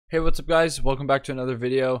Hey, what's up guys? Welcome back to another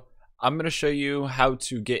video. I'm going to show you how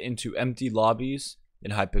to get into empty lobbies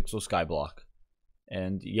in Hypixel Skyblock.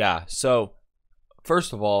 And yeah, so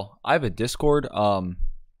first of all, I have a Discord.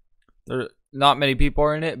 There not many people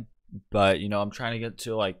are in it, but I'm trying to get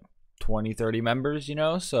to like 20-30 members,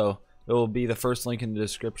 so it will be the first link in the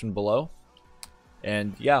description below.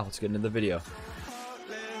 And yeah, let's get into the video.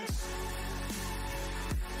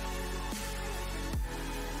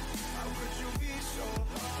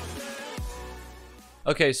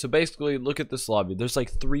 Okay, so basically look at this lobby. There's like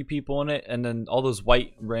 3 people in it, and then all those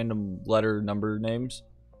white random letter number names,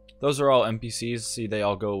 those are all NPCs. See, they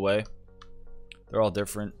all go away. They're all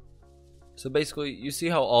different. So basically you see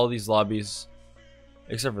how all these lobbies,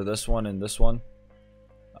 except for this one and this one,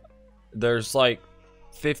 there's like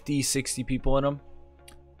 50-60 people in them.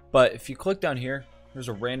 But if you click down here, there's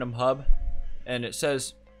a random hub and it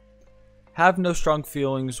says have no strong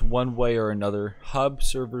feelings one way or another, hub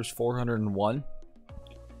servers 401.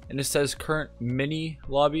 And it says current mini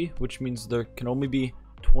lobby, which means there can only be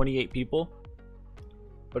 28 people.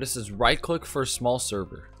 But it says right click for a small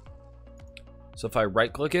server. So if I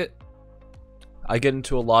right click it, I get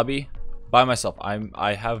into a lobby by myself.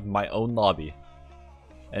 I have my own lobby.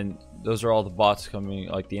 And those are all the bots coming,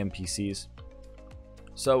 like the NPCs.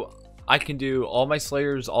 So I can do all my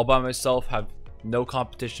slayers all by myself, have no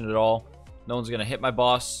competition at all. No one's gonna hit my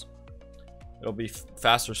boss. It'll be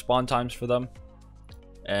faster spawn times for them.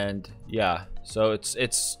 And yeah, so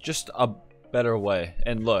it's just a better way.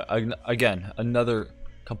 And look, again, another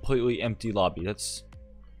completely empty lobby. That's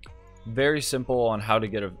very simple on how to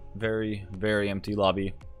get a very empty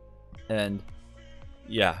lobby. And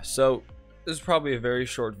yeah, so this is probably a very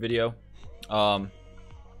short video.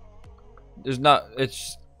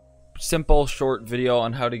 It's simple short video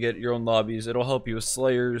on how to get your own lobbies. It'll help you with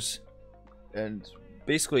slayers and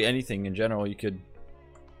basically anything in general. You could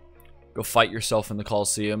go fight yourself in the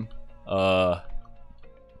Coliseum. You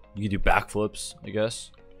can do backflips, I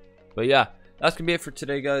guess. But yeah, that's gonna be it for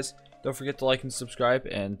today, guys. Don't forget to like and subscribe,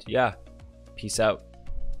 and yeah, peace out.